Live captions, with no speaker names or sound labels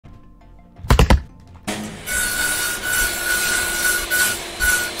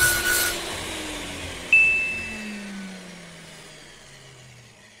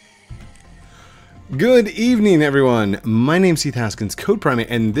Good evening, everyone. My name's Heath Haskins, Code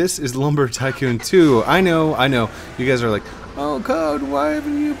Primate, and this is Lumber Tycoon 2. I know. You guys are like, oh, Code, why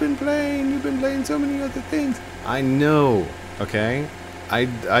haven't you been playing? You've been playing so many other things. I know, okay?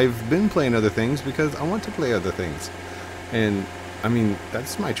 I've been playing other things because I want to play other things. And, I mean,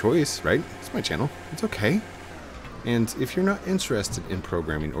 that's my choice, right? It's my channel. It's okay. And if you're not interested in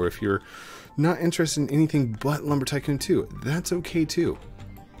programming, or if you're not interested in anything but Lumber Tycoon 2, that's okay too.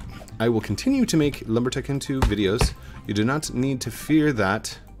 I will continue to make Lumber Tycoon 2 videos. You do not need to fear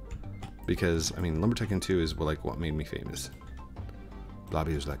that, because, I mean, Lumber Tycoon 2 is like what made me famous.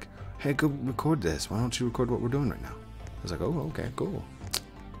 Blobby was like, hey, go record this. Why don't you record what we're doing right now? I was like, oh, okay, cool.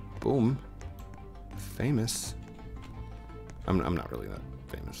 Boom. Famous. I'm not really that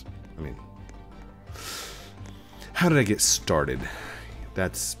famous. I mean, how did I get started?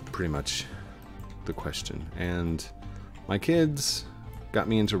 That's pretty much the question. And my kids got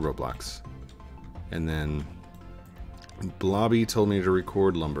me into Roblox, and then Blobby told me to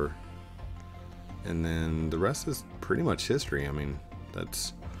record Lumber, and then the rest is pretty much history. I mean,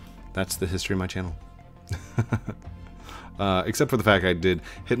 that's the history of my channel. Except for the fact I did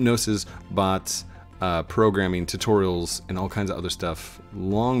hypnosis, bots, programming, tutorials, and all kinds of other stuff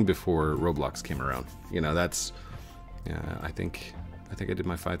long before Roblox came around. You know, that's, yeah, I think I did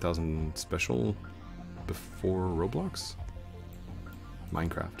my 5,000 special before Roblox.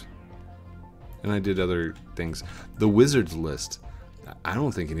 Minecraft. And I did other things. The Wizards List. I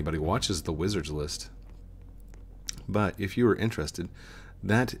don't think anybody watches the Wizards List. But if you are interested,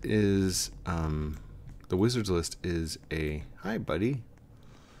 that is, the Wizards List is a, hi buddy,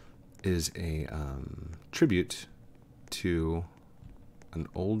 is a tribute to an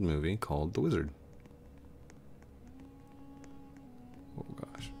old movie called The Wizard. Oh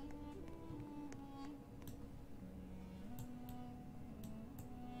gosh.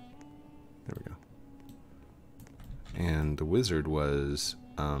 There we go. And The Wizard was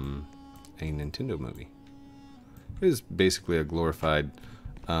a Nintendo movie. It was basically a glorified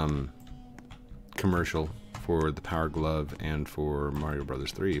commercial for the Power Glove and for Mario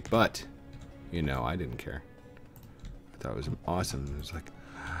Brothers 3, but, you know, I didn't care. I thought it was awesome. It was like,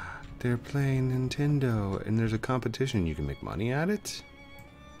 they're playing Nintendo, and there's a competition. You can make money at it?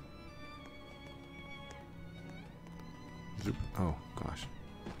 Oh, gosh.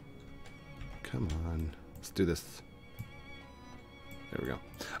 Come on. Let's do this. There we go.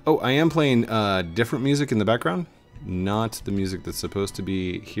 Oh, I am playing different music in the background. Not the music that's supposed to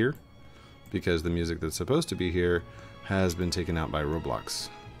be here. Because the music that's supposed to be here has been taken out by Roblox.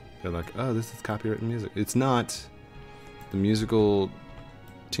 They're like, oh, this is copyrighted music. It's not. The musical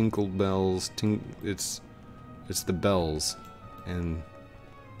tinkle bells, it's the bells, and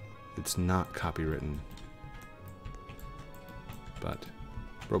it's not copywritten. But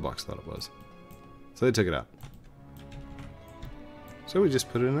Roblox thought it was. So they took it out. So we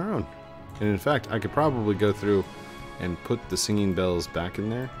just put it in our own. And in fact, I could probably go through and put the singing bells back in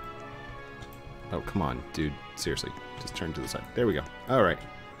there. Oh, come on, dude. Seriously. Just turn to the side. There we go. Alright.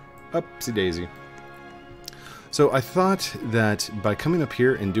 Upsy daisy. So I thought that by coming up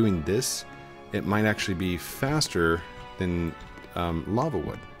here and doing this, it might actually be faster than lava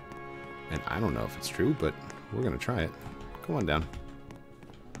would. And I don't know if it's true, but we're going to try it. Come on down.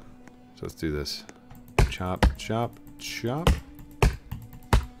 So let's do this. Chop, chop, chop.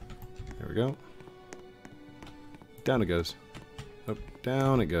 There we go. Down it goes. Up,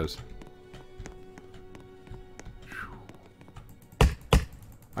 down it goes.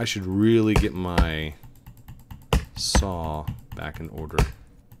 I should really get my saw back in order.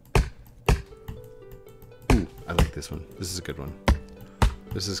 Ooh, I like this one. This is a good one.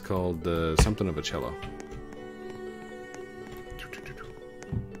 This is called something of a cello.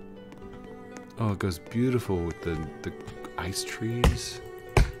 Oh, it goes beautiful with the ice trees.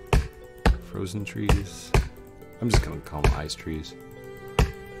 Frozen trees. I'm just gonna call them ice trees.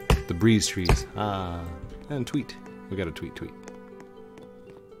 The breeze trees. Ah, and tweet. We got a tweet.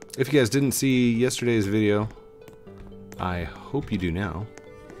 If you guys didn't see yesterday's video, I hope you do now.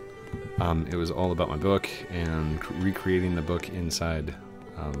 It was all about my book and recreating the book inside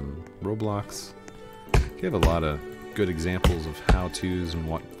Roblox. You have a lot of good examples of how-tos and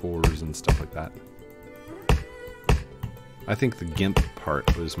what-fors and stuff like that. I think the GIMP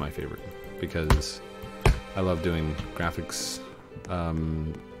part was my favorite because I love doing graphics,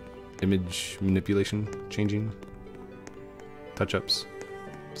 image manipulation, changing, touch-ups.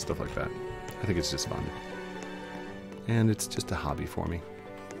 Stuff like that. I think it's just fun. And it's just a hobby for me.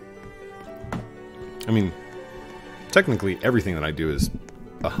 I mean, technically everything that I do is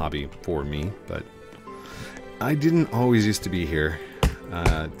a hobby for me, but I didn't always used to be here.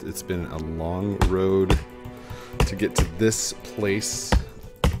 It's been a long road to get to this place.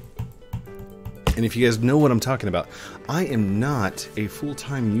 And if you guys know what I'm talking about, I am not a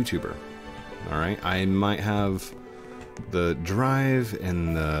full-time YouTuber. Alright? I might have the drive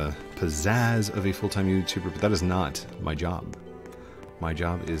and the pizzazz of a full-time YouTuber, but that is not my job. My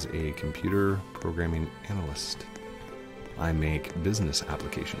job is a computer programming analyst. I make business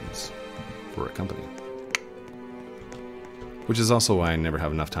applications for a company. Which is also why I never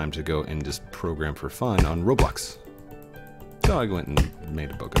have enough time to go and just program for fun on Roblox. So I went and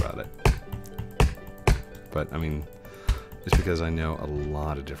made a book about it. But, I mean, it's because I know a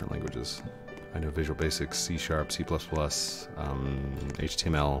lot of different languages. I know Visual Basic, C#, C++,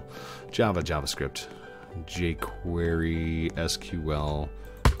 HTML, Java, JavaScript, jQuery, SQL,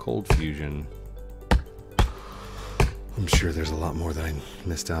 Cold Fusion. I'm sure there's a lot more that I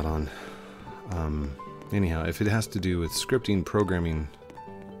missed out on. Anyhow, if it has to do with scripting, programming,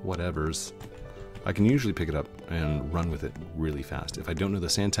 whatevers, I can usually pick it up and run with it really fast. If I don't know the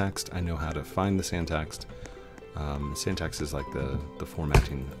syntax, I know how to find the syntax. Syntax is like the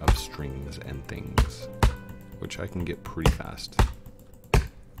formatting of strings and things, which I can get pretty fast.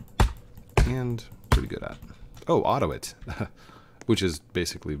 And pretty good at. Oh, auto it, which is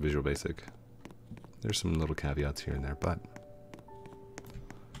basically Visual Basic. There's some little caveats here and there, but...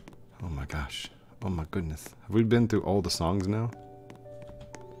 oh my gosh. Oh my goodness. Have we been through all the songs now?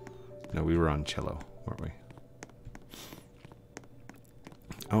 No, we were on cello, weren't we?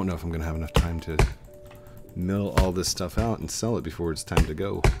 I don't know if I'm going to have enough time to mill all this stuff out and sell it before it's time to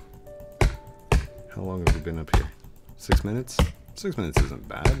go. How long have we been up here? 6 minutes? 6 minutes isn't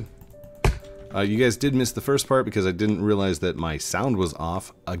bad. You guys did miss the first part because I didn't realize that my sound was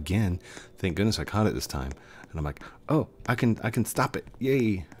off again. Thank goodness I caught it this time. And I'm like, oh, I can stop it.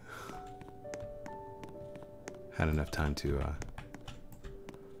 Yay. Had enough time to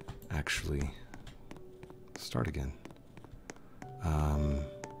actually start again. I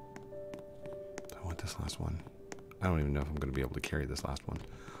want this last one. I don't even know if I'm going to be able to carry this last one,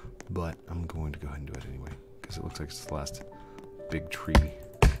 but I'm going to go ahead and do it anyway because it looks like it's the last big tree.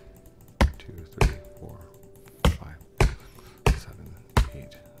 2, 3, 4, 5, 7,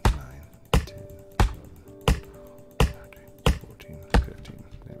 8, 9, 10, 11, 13, 14, 15.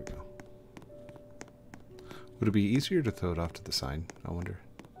 There we go. Would it be easier to throw it off to the side? I wonder.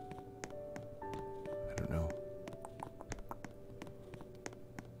 I don't know.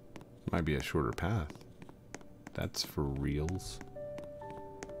 Might be a shorter path. That's for reals.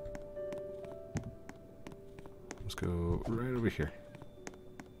 Let's go right over here.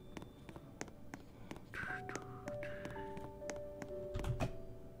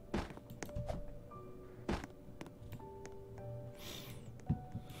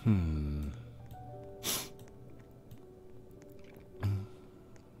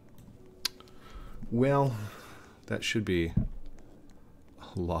 Well, that should be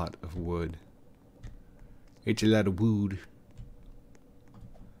a lot of wood. It's a lot of wood.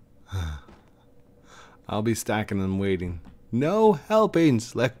 I'll be stacking them waiting. No helping,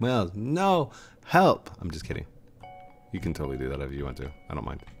 Slick Mills. No help. I'm just kidding. You can totally do that if you want to. I don't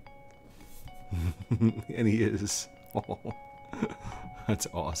mind. And he is. Oh, that's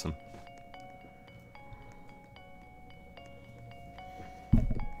awesome.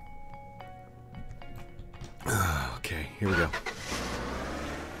 Okay, here we go.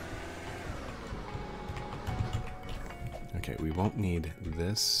 Okay, we won't need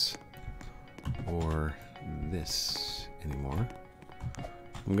this or this anymore.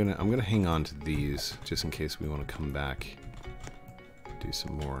 I'm gonna hang on to these just in case we want to come back, do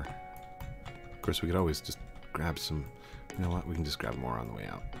some more. Of course, we could always just grab some. You know what? We can just grab more on the way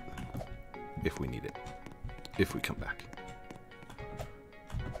out if we need it. If we come back.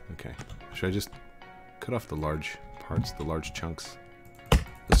 Okay. Should I just cut off the large parts, the large chunks?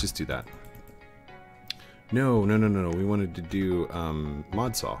 Let's just do that. No. We wanted to do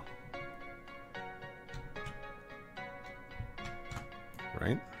mod saw.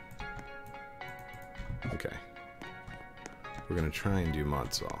 Right? Okay. We're gonna try and do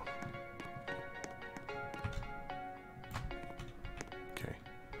mod saw. Okay.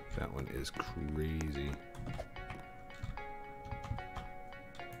 That one is crazy.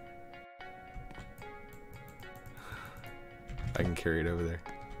 I can carry it over there.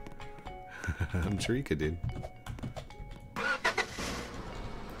 I'm sure you could, dude.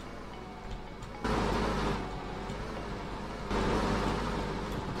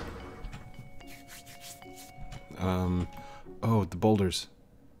 Oh, the boulders.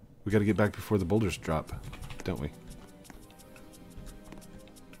 We gotta get back before the boulders drop, don't we?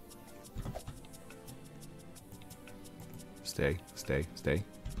 Stay, stay, stay.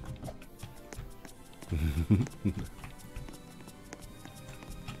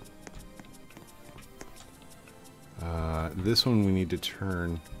 This one we need to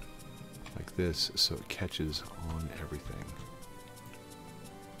turn like this so it catches on everything.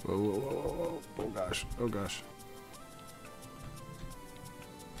 Whoa, whoa, whoa, whoa, whoa. Oh gosh, oh gosh.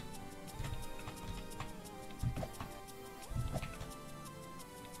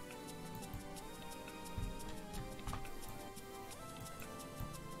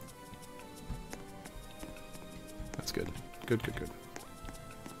 That's good. Good, good, good.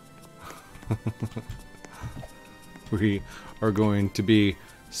 We are going to be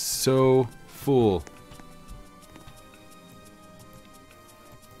so full.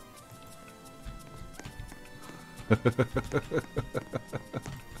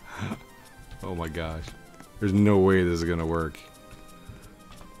 Oh my gosh. There's no way this is gonna work.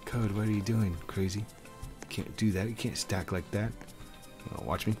 Code, what are you doing? Crazy? You can't do that. You can't stack like that. Oh,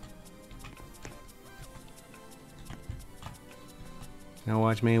 watch me. Now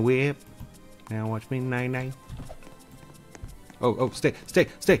watch me whip. Now watch me nine. Oh, oh, stay, stay,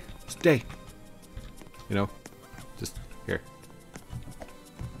 stay, stay. You know, just here.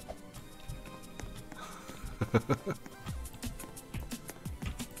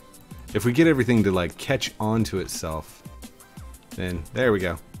 If we get everything to like catch onto itself, then there we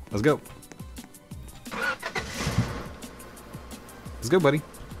go. Let's go. Let's go, buddy.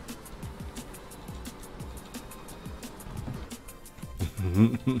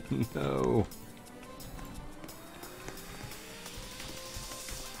 No.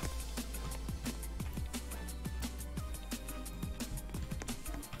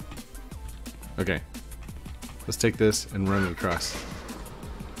 Okay. Let's take this and run it across.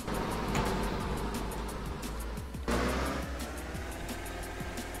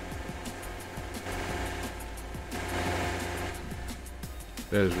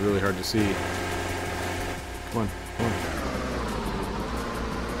 That is really hard to see. Come on, come on.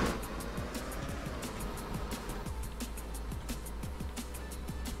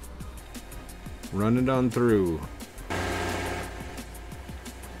 Run it on through.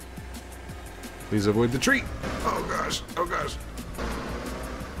 Please avoid the tree. Oh gosh, oh gosh.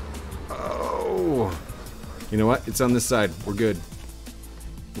 Oh. You know what? It's on this side. We're good.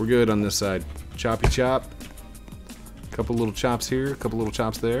 We're good on this side. Choppy chop. Couple little chops here, a couple little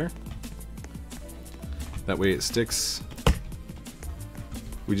chops there. That way it sticks.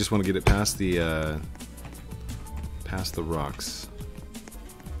 We just want to get it past the rocks.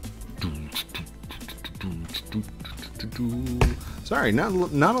 Sorry, not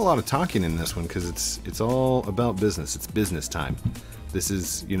a lot of talking in this one because it's all about business. It's business time. This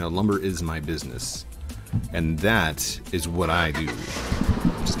is, you know, lumber is my business, and that is what I do.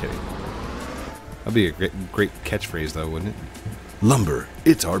 Just kidding. That'd be a great catchphrase, though, wouldn't it? Lumber,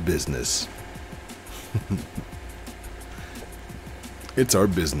 it's our business. It's our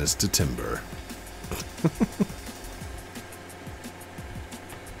business to timber.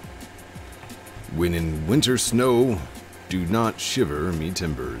 When in winter snow, do not shiver me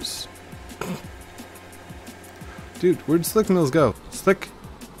timbers. Dude, where'd Slick Mills go? Slick?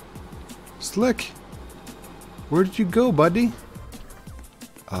 Slick? Where did you go, buddy?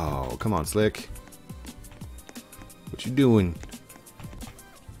 Oh, come on, Slick. What you doing?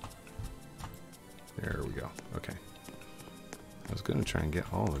 There we go. Okay. I was gonna try and get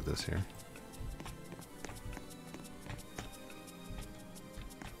all of this here.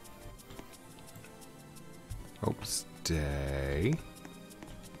 Oh, stay.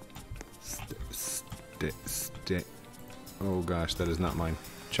 Stay. Oh gosh, that is not mine.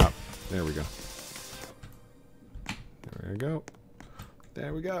 Chop. There we go. There we go.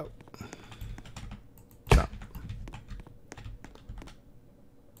 There we go. Chop.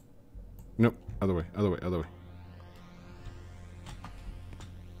 Nope. Other way. Other way. Other way.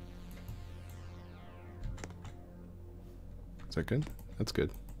 Is that good? That's good.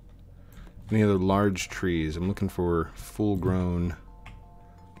 Any other large trees? I'm looking for full-grown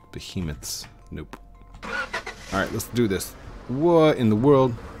behemoths. Nope. Alright, let's do this. What in the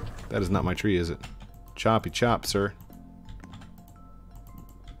world? That is not my tree, is it? Choppy chop, sir.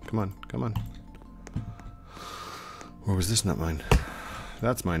 Come on, come on. Or was this not mine?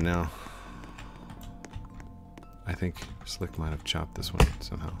 That's mine now. I think Slick might have chopped this one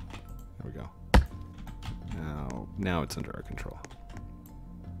somehow. There we go. Now it's under our control.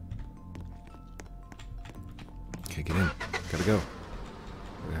 Okay, get in. Gotta go.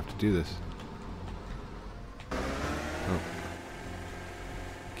 We have to do this. Oh.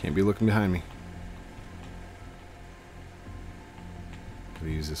 Can't be looking behind me. Gotta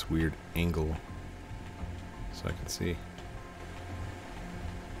use this weird angle so I can see.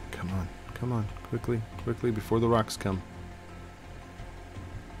 Come on. Come on. Quickly. Quickly before the rocks come.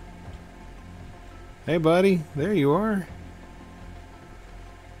 Hey, buddy. There you are.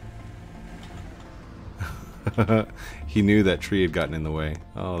 He knew that tree had gotten in the way.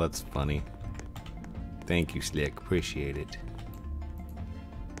 Oh, that's funny. Thank you, Slick. Appreciate it.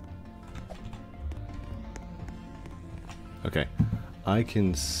 Okay. I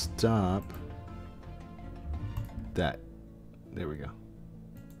can stop that. There we go.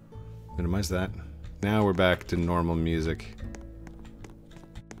 Minimize that. Now we're back to normal music.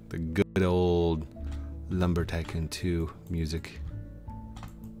 The good old Lumber Tycoon 2 music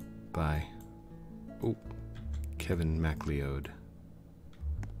by Kevin MacLeod.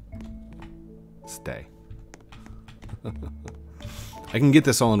 Stay. I can get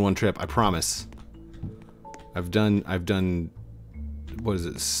this all in one trip, I promise. I've done what is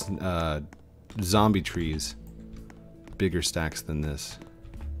it? Zombie trees. Bigger stacks than this.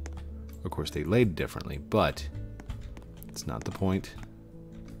 Of course they laid differently, but it's not the point.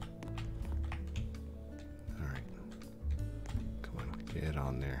 Alright. Come on, get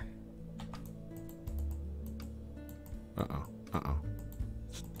on there. Uh-oh. Uh-oh.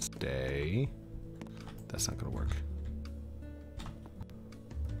 Stay. That's not gonna work.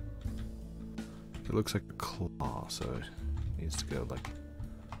 It looks like a claw, so it needs to go like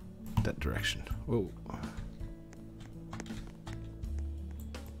that direction. Whoa.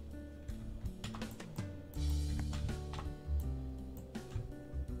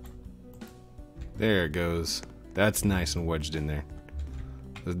 There it goes. That's nice and wedged in there.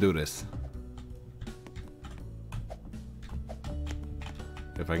 Let's do this.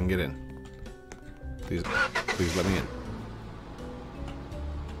 If I can get in. Please let me in.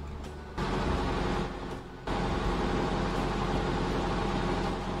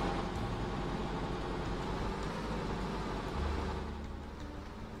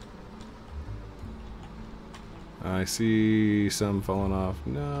 I see some falling off.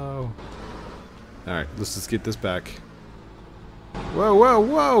 No. Alright, let's just get this back. Whoa, whoa,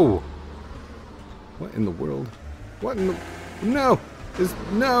 whoa! What in the world? What in the... No!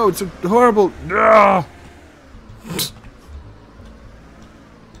 No, it's a horrible... Ah!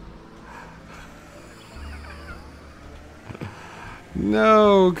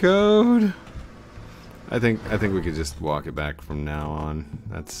 No, code! I think we could just walk it back from now on.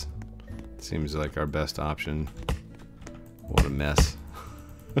 That's... seems like our best option. What a mess.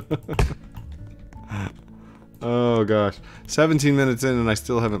 Oh gosh. 17 minutes in and I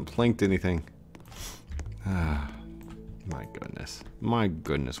still haven't planked anything. Ah, my goodness. My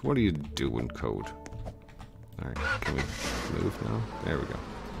goodness. What are you doing, code? Alright, can we move now? There we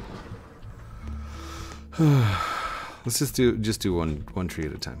go. Let's just do one tree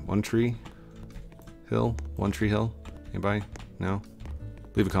at a time. One tree hill? One tree hill? Anybody? No?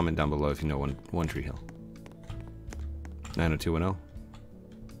 Leave a comment down below if you know one tree hill. 90210?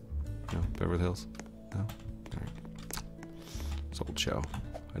 No? Beverly Hills? No? Alright. It's old show.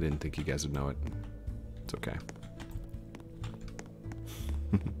 I didn't think you guys would know it. It's okay.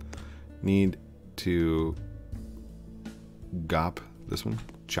 Need to gop this one?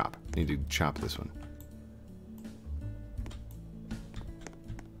 Chop. Need to chop this one.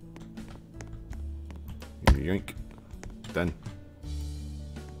 Yoink. Done.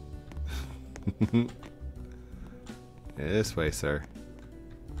 This way, sir.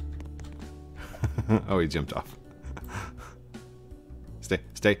 Oh, he jumped off. Stay.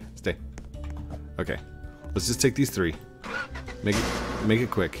 Okay. Let's just take these three. Make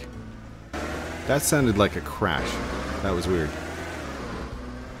it quick. That sounded like a crash. That was weird.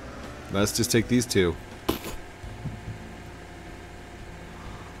 Let's just take these two.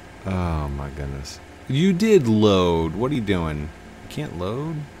 Oh my goodness. You did load. What are you doing? You can't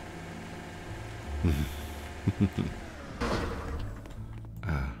load?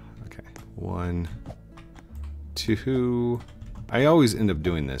 Okay. 1, 2. I always end up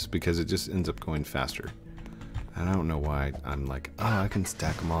doing this because it just ends up going faster. And I don't know why I'm like, oh, I can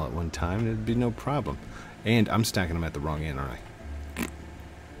stack them all at one time and it'd be no problem. And I'm stacking them at the wrong end, aren't I?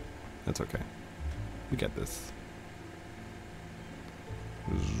 That's okay. We got this.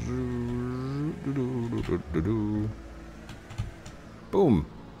 Boom.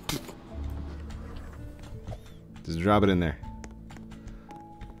 Just drop it in there.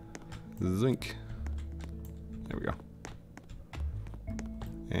 Zink. There we go.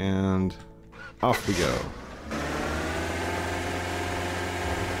 And off we go.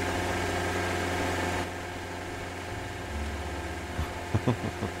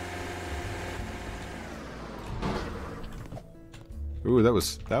 Ooh, that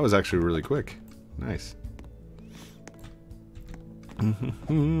was actually really quick. Nice.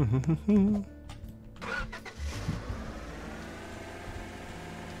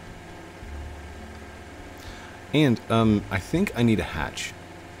 And I think I need a hatch,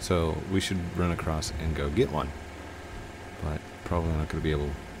 so we should run across and go get one. But probably not going to be able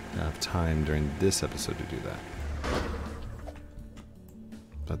to have time during this episode to do that.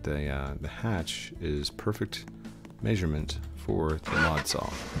 But the hatch is perfect measurement for the mod saw.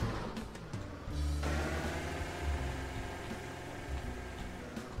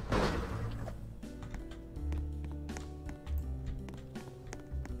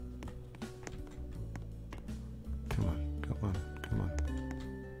 Come on, come on, come on.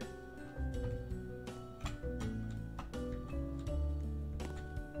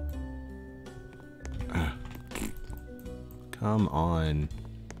 Come on.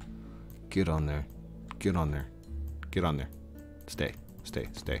 Get on there. Get on there. Get on there. Stay. Stay.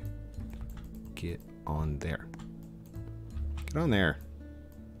 Stay. Get on there. Get on there.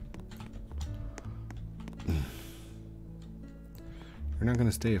 You're not going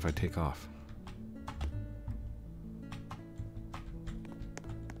to stay if I take off.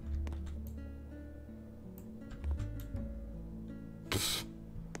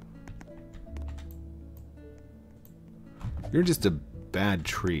 You're just a bad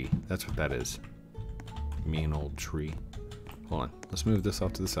tree. That's what that is. Mean old tree. Hold on. Let's move this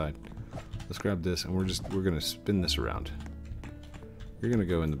off to the side. Let's grab this, and we're gonna spin this around. You're gonna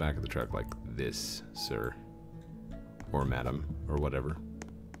go in the back of the truck like this, sir, or madam, or whatever.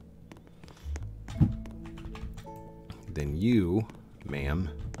 Then you, ma'am,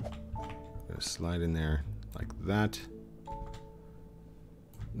 gonna slide in there like that.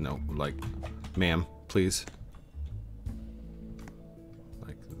 No, like, ma'am, please.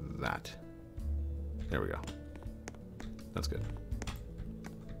 That. There we go. That's good.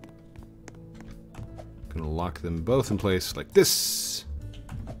 Gonna lock them both in place like this.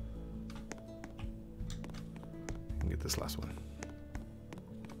 And get this last one.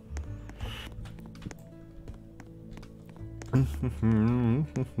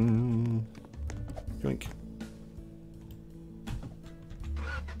 Yoink.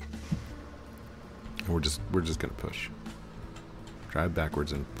 And we're just gonna push. Drive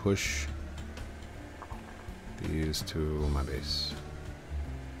backwards and push these to my base.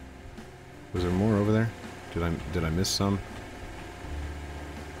 Was there more over there? Did I miss some?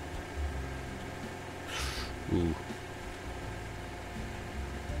 Ooh.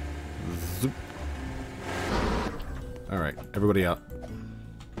 Zoop. All right, everybody out.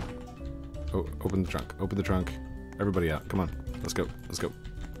 Oh, open the trunk. Open the trunk. Everybody out. Come on. Let's go. Let's go.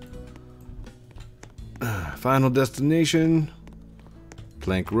 Final destination.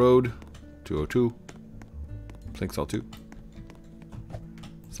 Plank Road, 202. Plank Saw 2.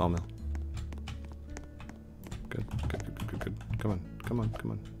 Sawmill. Good, good, good, good, good. Come on, come on,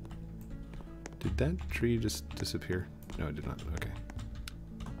 come on. Did that tree just disappear? No, it did not. Okay.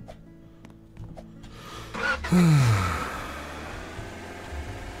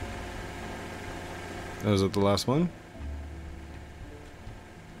 Was it the last one?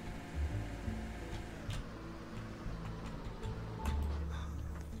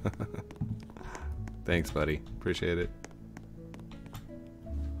 Thanks, buddy. Appreciate it.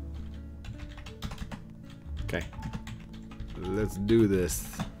 Okay. Let's do this.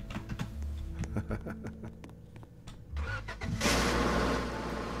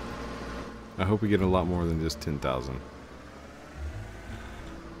 I hope we get a lot more than just 10,000.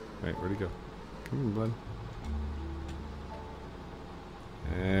 Wait, where'd he go? Come on, bud.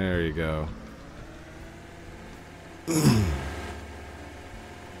 There you go.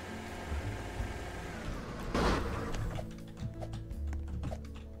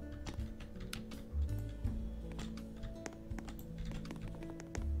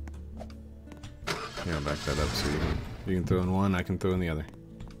 Yeah, back that up so you can throw in one, I can throw in the other.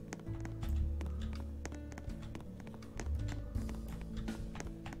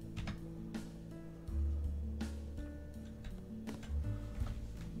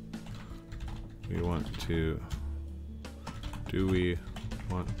 Do we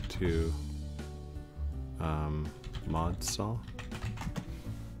want to mod saw?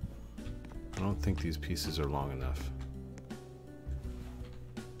 I don't think these pieces are long enough.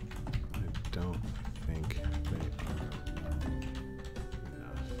 I don't think they are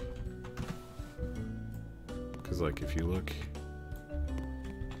enough. Because like if you look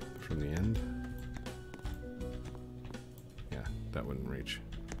from the end, yeah, that wouldn't reach.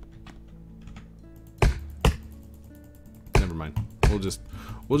 Never mind.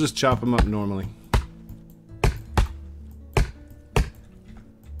 We'll just chop them up normally.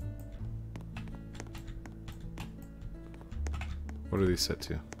 What are these set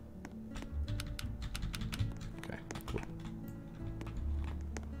to? Okay, cool.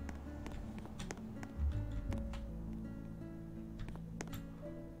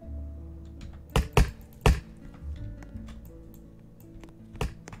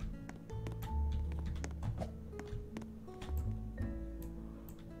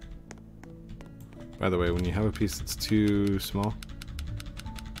 By the way, when you have a piece that's too small,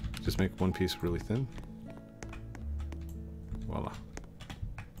 just make one piece really thin. Voila.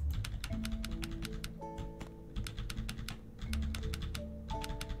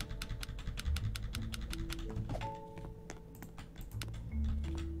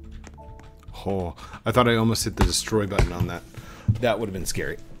 Oh, I thought I almost hit the destroy button on that. That would have been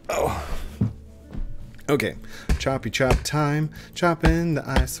scary. Oh. Okay, choppy chop time. Chopping the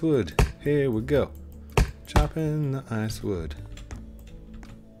ice wood. Here we go. Chopping the ice wood.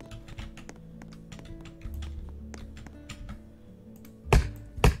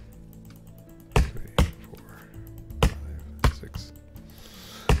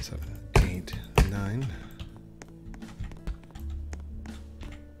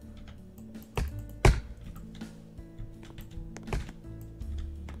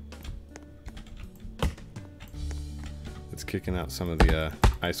 Kicking out some of the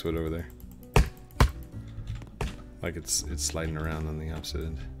ice wood over there, like it's sliding around on the opposite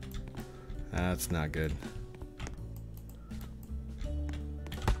end. That's not good.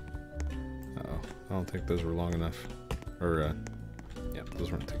 Uh-oh, I don't think those were long enough, or yeah, those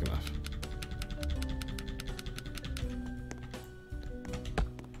weren't thick enough.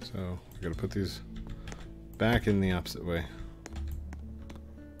 So we gotta put these back in the opposite way.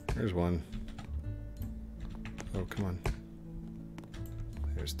 There's one. Oh, come on.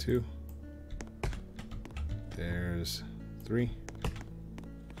 There's 2. There's 3.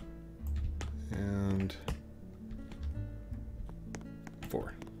 And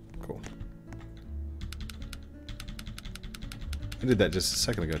 4. Cool. I did that just a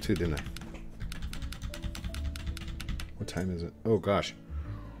second ago too, didn't I? What time is it? Oh gosh.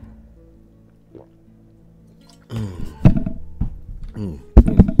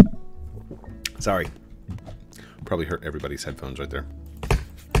 Sorry. Probably hurt everybody's headphones right there.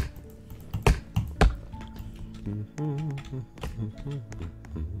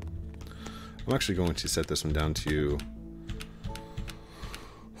 I'm actually going to set this one down to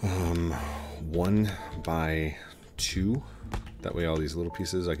 1 by 2. That way all these little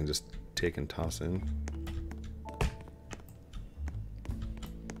pieces I can just take and toss in.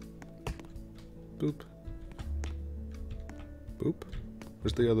 Boop. Boop.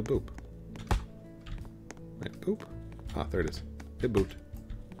 Where's the other boop? Wait, boop. Ah, there it is. It booped.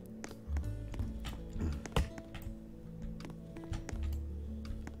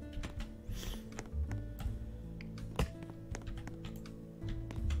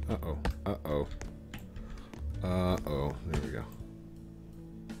 Uh-oh. Uh-oh. Uh-oh. There we go.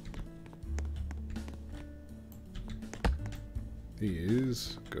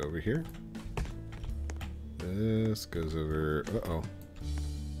 These go over here. This goes over... Uh-oh.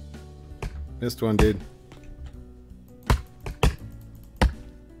 Missed one, dude.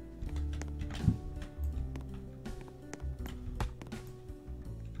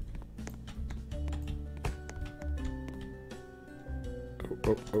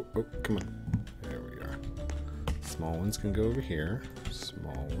 Oh, come on. There we are. Small ones can go over here.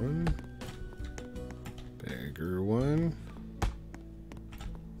 Small one. Bigger one.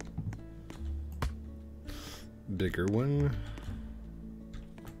 Bigger one.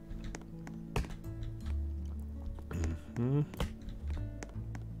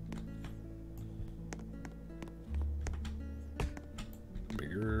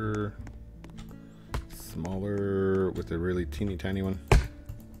 Bigger. Smaller with a really teeny tiny one.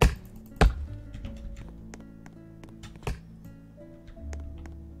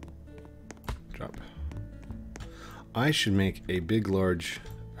 I should make a big, large,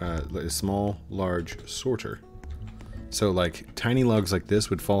 a small, large sorter. So like tiny logs like this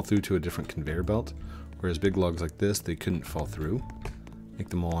would fall through to a different conveyor belt, whereas big logs like this, they couldn't fall through. Make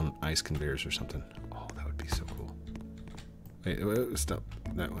them all on ice conveyors or something. Oh, that would be so cool. Wait, stop.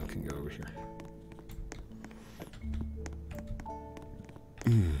 That one can go over here.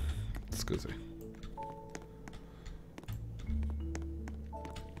 Let's go there.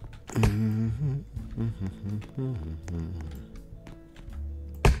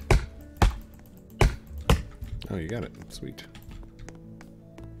 Oh, you got it. Sweet.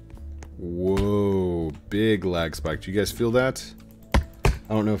 Whoa, big lag spike. Do you guys feel that? I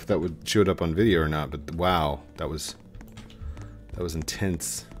don't know if that would show it up on video or not, but wow, that was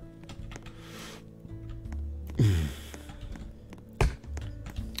intense.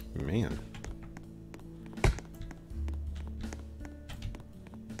 Man.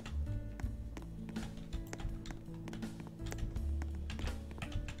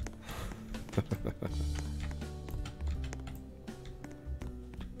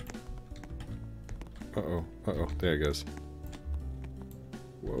 Uh-oh. Uh-oh. There it goes.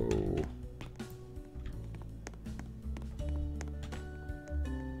 Whoa.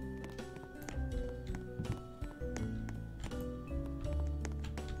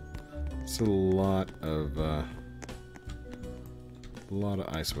 It's a lot of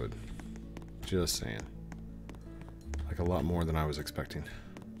ice wood. Just saying. Like a lot more than I was expecting.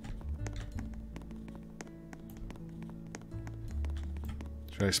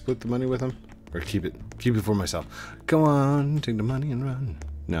 Should I split the money with him? Or keep it for myself? Go on, take the money and run.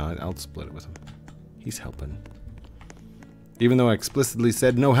 No, I'll split it with him. He's helping. Even though I explicitly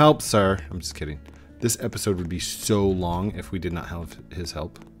said no help, sir. I'm just kidding. This episode would be so long if we did not have his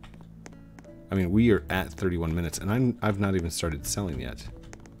help. I mean, we are at 31 minutes, and I've not even started selling yet.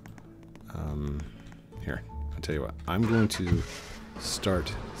 Here, I'll tell you what. I'm going to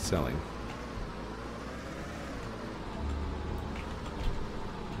start selling.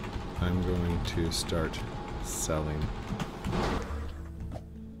 I'm going to start selling.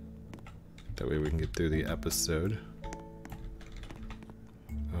 That way we can get through the episode.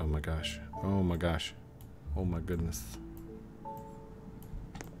 Oh my gosh. Oh my gosh. Oh my goodness.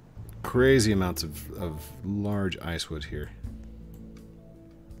 Crazy amounts of large ice wood here.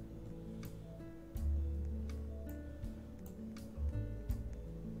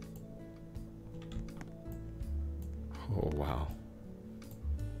 Oh wow.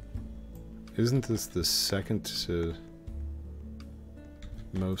 Isn't this the second to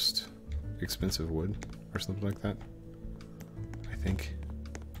most expensive wood or something like that? I think.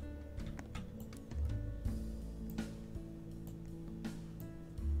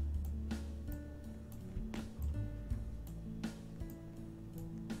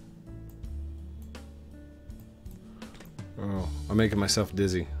 Oh, I'm making myself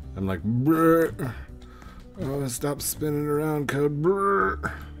dizzy. I'm like, brr. Oh, stop spinning around, code.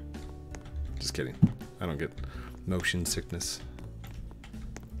 Brr. Just kidding. I don't get motion sickness.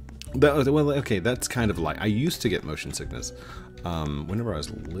 Well, okay, that's kind of like I used to get motion sickness. Whenever I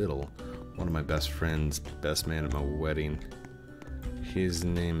was little, one of my best friends, best man at my wedding, his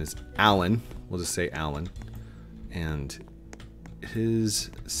name is Alan. We'll just say Alan. And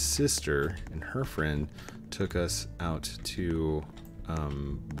his sister and her friend took us out to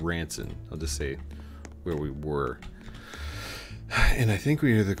Branson. I'll just say where we were. And I think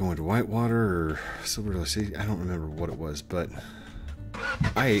we were either going to Whitewater or Silver City. I don't remember what it was, but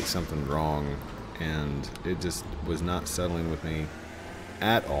I ate something wrong, and it just was not settling with me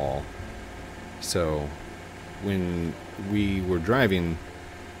at all. So when we were driving,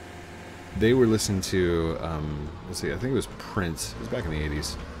 they were listening to, let's see, I think it was Prince. It was back in the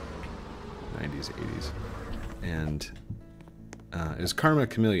 80s, 90s, 80s. And it was Karma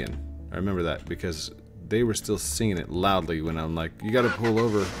Chameleon. I remember that because they were still singing it loudly when I'm like, you gotta pull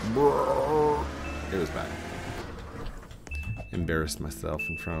over. It was bad. Embarrassed myself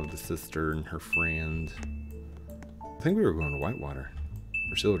in front of the sister and her friend. I think we were going to Whitewater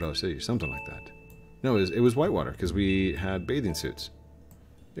or Silver City or something like that. No, it was Whitewater because we had bathing suits.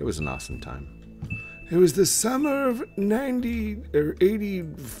 It was an awesome time. It was the summer of 90 or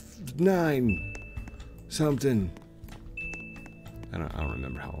 89 something. I don't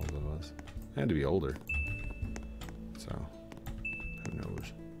remember how old I was. I had to be older. So, who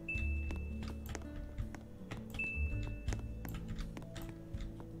knows?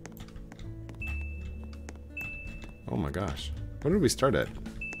 Oh my gosh. What did we start at?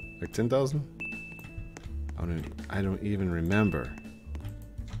 Like 10,000? I don't even remember.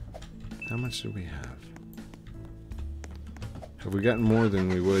 How much did we have? Have we gotten more than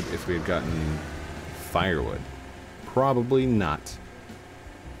we would if we had gotten firewood? Probably not.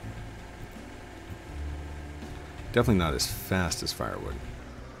 Definitely not as fast as firewood.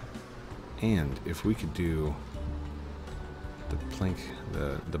 And if we could do the plank,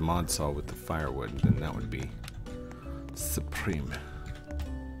 the mod saw with the firewood, then that would be supreme.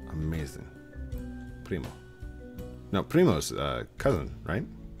 Amazing. Primo. No, Primo's cousin, right?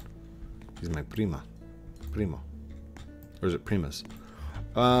 He's my primo. Or is it Primus?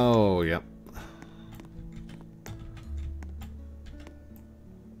 Oh, yep.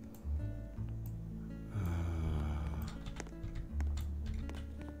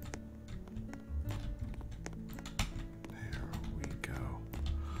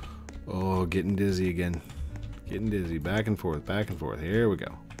 Oh, getting dizzy again. Getting dizzy. Back and forth, back and forth. Here we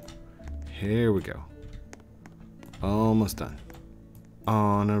go. Here we go. Almost done.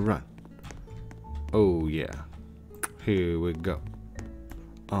 On a run. Oh yeah. Here we go.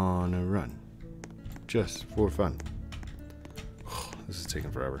 On a run. Just for fun. This is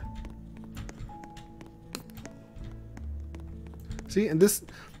taking forever. See, and this,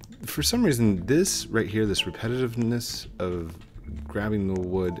 for some reason, this right here, this repetitiveness of grabbing the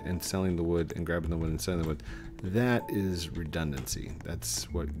wood and selling the wood and grabbing the wood and selling the wood, that is redundancy. That's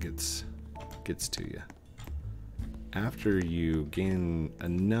what gets to you. After you gain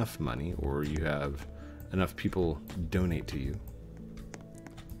enough money, or you have enough people donate to you,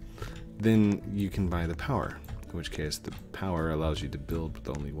 then you can buy the power, in which case the power allows you to build with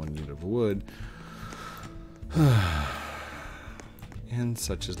only 1 unit of wood. And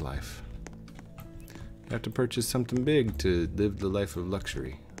such is life. You have to purchase something big to live the life of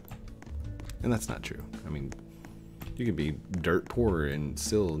luxury. And that's not true. I mean, you can be dirt poor and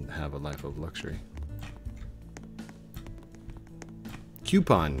still have a life of luxury.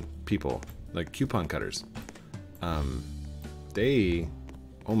 Coupon people, like coupon cutters, they,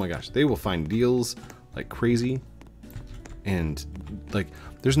 oh my gosh, they will find deals like crazy. And like,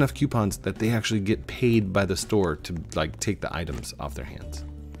 there's enough coupons that they actually get paid by the store to like take the items off their hands.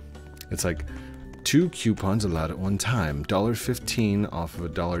 It's like 2 coupons allowed at one time, $1.15 off of a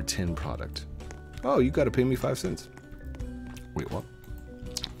 $1.10 product. Oh, you got to pay me 5 cents. Wait, what?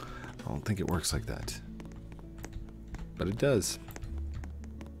 I don't think it works like that, but it does.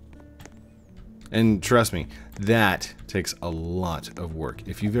 And trust me, that takes a lot of work.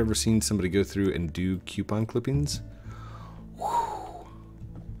 If you've ever seen somebody go through and do coupon clippings, whew,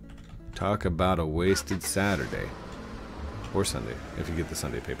 talk about a wasted Saturday. Or Sunday, if you get the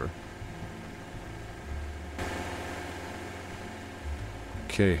Sunday paper.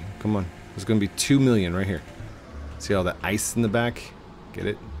 Okay, come on. There's gonna be 2 million right here. See all the ice in the back? Get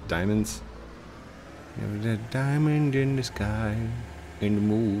it? Diamonds. There's a diamond in the sky in the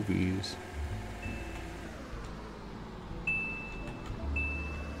movies.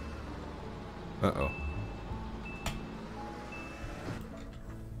 Uh-oh.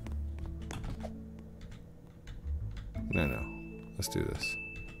 No. Let's do this.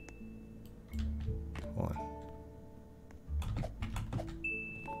 Hold on.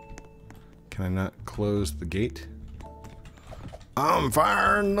 Can I not close the gate? I'm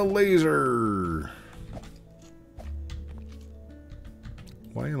firing the laser!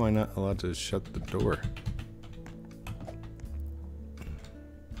 Why am I not allowed to shut the door?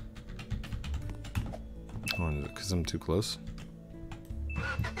 Oh, is it because I'm too close?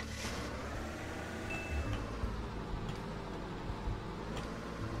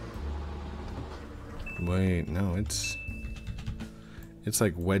 Wait, no, it's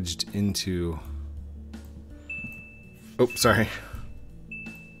like wedged into... Oh, sorry.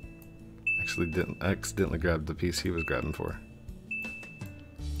 Accidentally grabbed the piece he was grabbing for.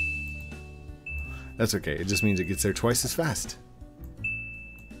 That's okay, it just means it gets there twice as fast.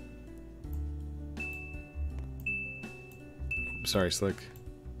 Sorry, Slick.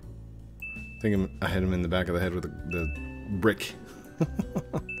 I think I hit him in the back of the head with the brick.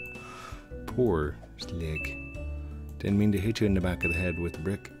 Poor Slick. Didn't mean to hit you in the back of the head with the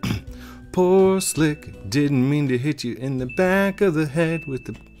brick. Poor Slick. Didn't mean to hit you in the back of the head with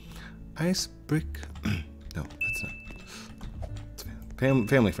the ice brick. No, that's not. It's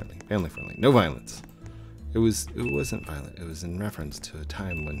family friendly. Family friendly. No violence. It wasn't violent. It was in reference to a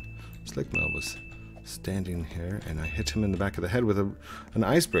time when Slickmel was standing here and I hit him in the back of the head with an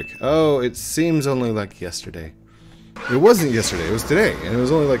ice brick. Oh, it seems only like yesterday. It wasn't yesterday. It was today, and it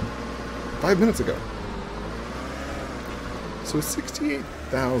was only like 5 minutes ago. So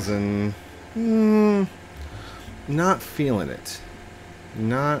 68,000. Not feeling it.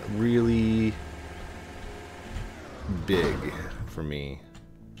 Not really big for me.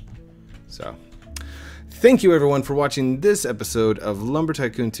 So, thank you everyone for watching this episode of Lumber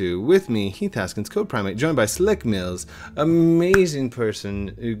Tycoon 2 with me, Heath Haskins, Code Primate, joined by Slick Mills, amazing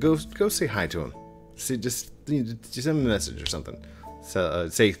person. Go say hi to him. Just send him a message or something. So,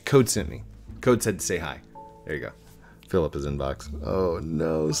 say Code sent me. Code said to say hi. There you go. Fill up his inbox. Oh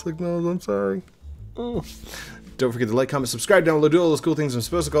no, Slick Mills, I'm sorry. Oh. Don't forget to like, comment, subscribe, download, do all those cool things I'm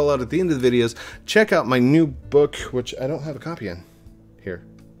supposed to call out at the end of the videos. Check out my new book, which I don't have a copy in here.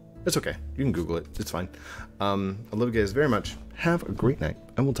 It's okay. You can Google it. It's fine. I love you guys very much. Have a great night,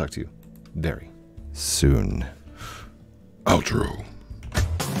 and we'll talk to you very soon. Outro.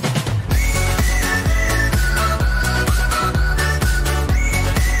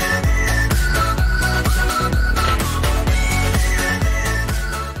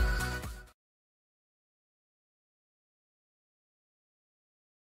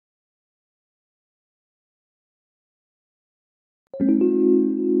 you.